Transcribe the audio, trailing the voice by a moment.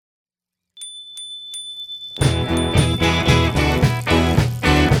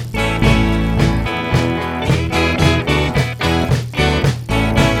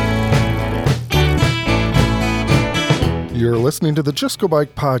You're listening to the Just Go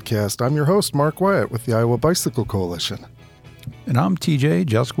Bike podcast. I'm your host, Mark Wyatt with the Iowa Bicycle Coalition. And I'm TJ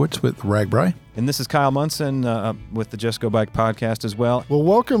Juskowitz with RAGBRAI. And this is Kyle Munson with the Just Go Bike podcast as well. Well,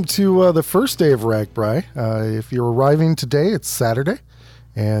 welcome to the first day of RAGBRAI. If you're arriving today, it's Saturday,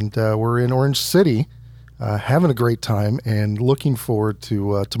 and we're in Orange City having a great time and looking forward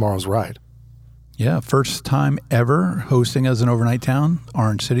to tomorrow's ride. Yeah, first time ever hosting as an overnight town.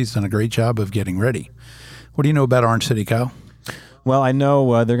 Orange City's done a great job of getting ready. What do you know about Orange City, Kyle? Well, I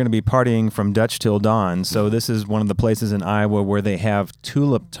know they're going to be partying from Dutch till dawn, so this is one of the places in Iowa where they have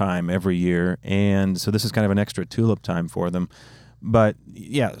tulip time every year, and so this is kind of an extra tulip time for them. But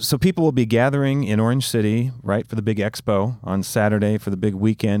yeah, so people will be gathering in Orange City, right, for the big expo on Saturday for the big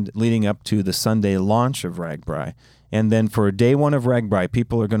weekend leading up to the Sunday launch of RAGBRAI. And then for day one of RAGBRAI,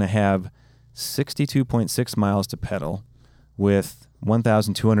 people are going to have 62.6 miles to pedal with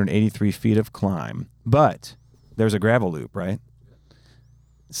 1,283 feet of climb. But there's a gravel loop, right?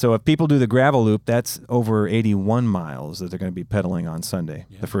 So if people do the gravel loop, that's over 81 miles that they're going to be pedaling on Sunday,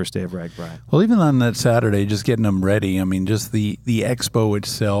 the first day of RAGBRAI. Well, even on that Saturday, just getting them ready, I mean, just the expo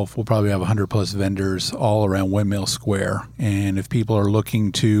itself, we'll probably have 100-plus vendors all around Windmill Square. And if people are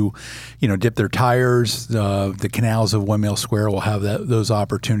looking to, dip their tires, the canals of Windmill Square will have those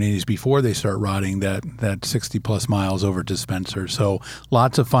opportunities before they start riding that 60-plus miles over to Spencer. So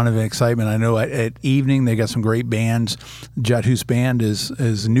lots of fun and excitement. I know at evening they got some great bands. Jet Hoos Band is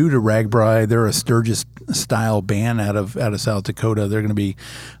new to RAGBRAI. They're a Sturgis-style band out of South Dakota. They're going to be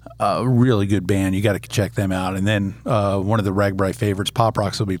a really good band. You got to check them out. And then one of the RAGBRAI favorites, Pop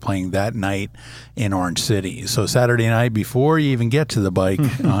Rocks, will be playing that night in Orange City. So Saturday night, before you even get to the bike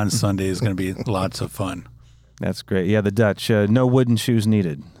on Sunday, is going to be lots of fun. That's great. Yeah, the Dutch, no wooden shoes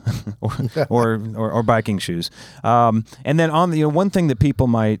needed, or biking shoes. And then on the one thing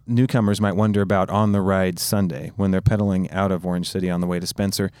that newcomers might wonder about on the ride Sunday when they're pedaling out of Orange City on the way to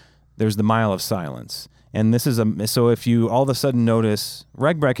Spencer, there's the Mile of Silence. And this is so if you all of a sudden notice,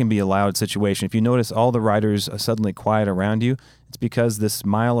 RAGBRAI can be a loud situation. If you notice all the riders are suddenly quiet around you, it's because this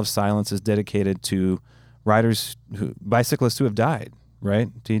Mile of Silence is dedicated to bicyclists who have died, right,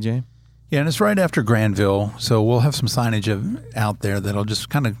 TJ? Yeah, and it's right after Granville, so we'll have some signage out there that'll just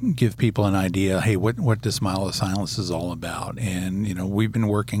kind of give people an idea, hey, what this Mile of Silence is all about. And, we've been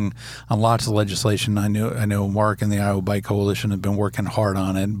working on lots of legislation. I know Mark and the Iowa Bike Coalition have been working hard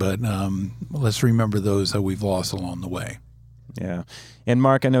on it, but let's remember those that we've lost along the way. Yeah. And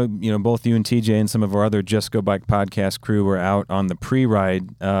Mark, I know, both you and TJ and some of our other Just Go Bike podcast crew were out on the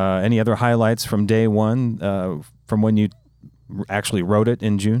pre-ride. Any other highlights from day one, from when you actually rode it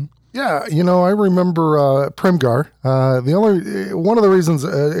in June? Yeah, I remember Primgar. One of the reasons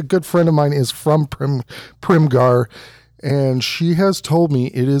a good friend of mine is from Primgar, and she has told me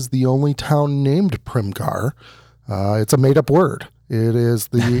it is the only town named Primgar. It's a made-up word. It is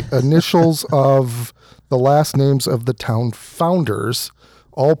the initials of the last names of the town founders,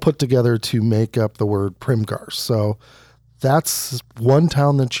 all put together to make up the word Primgar. So that's one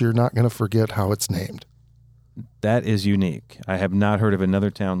town that you're not going to forget how it's named. That is unique. I have not heard of another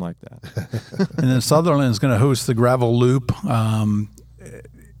town like that. And then Sutherland is going to host the gravel loop.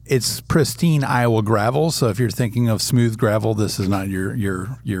 It's pristine Iowa gravel, so if you're thinking of smooth gravel, this is not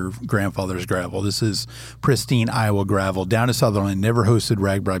your grandfather's gravel. This is pristine Iowa gravel down to Sutherland. Never hosted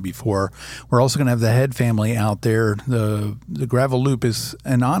RAGBRAI before. We're also going to have the Head family out there. The gravel loop is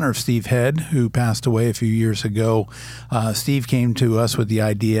in honor of Steve Head, who passed away a few years ago. Steve came to us with the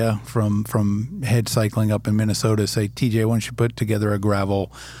idea from Head Cycling up in Minnesota, say, TJ, why don't you put together a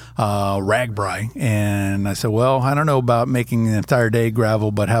gravel RAGBRAI? And I said, well, I don't know about making an entire day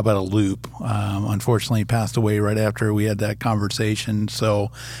gravel, but how about a loop? Unfortunately, he passed away right after we had that conversation.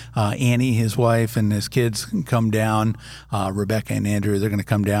 So Annie, his wife, and his kids can come down. Rebecca and Andrew, they're going to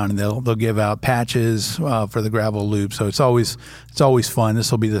come down, and they'll give out patches for the gravel loop. So it's always fun.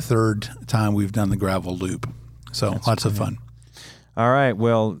 This will be the third time we've done the gravel loop. So that's lots of fun. All right,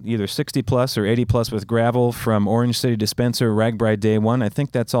 well, either 60-plus or 80-plus with gravel from Orange City to Spencer, RAGBRAI Day 1. I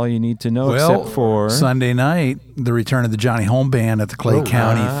think that's all you need to know, except for Sunday night, the return of the Johnny Home Band at the Clay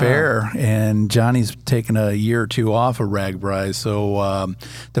County Fair. And Johnny's taken a year or two off of RAGBRAI. So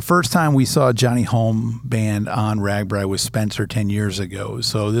the first time we saw Johnny Home Band on RAGBRAI was Spencer 10 years ago.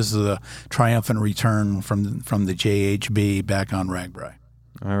 So this is a triumphant return from the JHB back on RAGBRAI.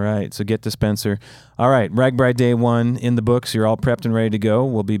 All right, so get to Spencer. All right, RAGBRAI Day 1 in the books. You're all prepped and ready to go.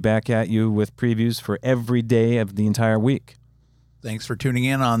 We'll be back at you with previews for every day of the entire week. Thanks for tuning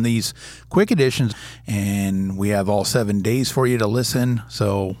in on these quick editions, and we have all 7 days for you to listen.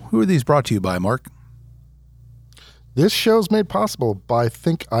 So who are these brought to you by, Mark? This show's made possible by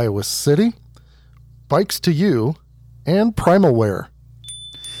Think Iowa City, Bikes to You, and Primalware.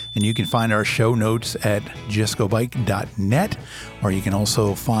 And you can find our show notes at justgobike.net, or you can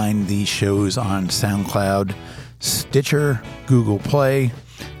also find these shows on SoundCloud, Stitcher, Google Play.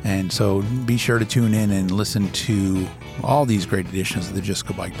 And so be sure to tune in and listen to all these great editions of the Just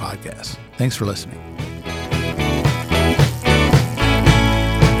Go Bike podcast. Thanks for listening.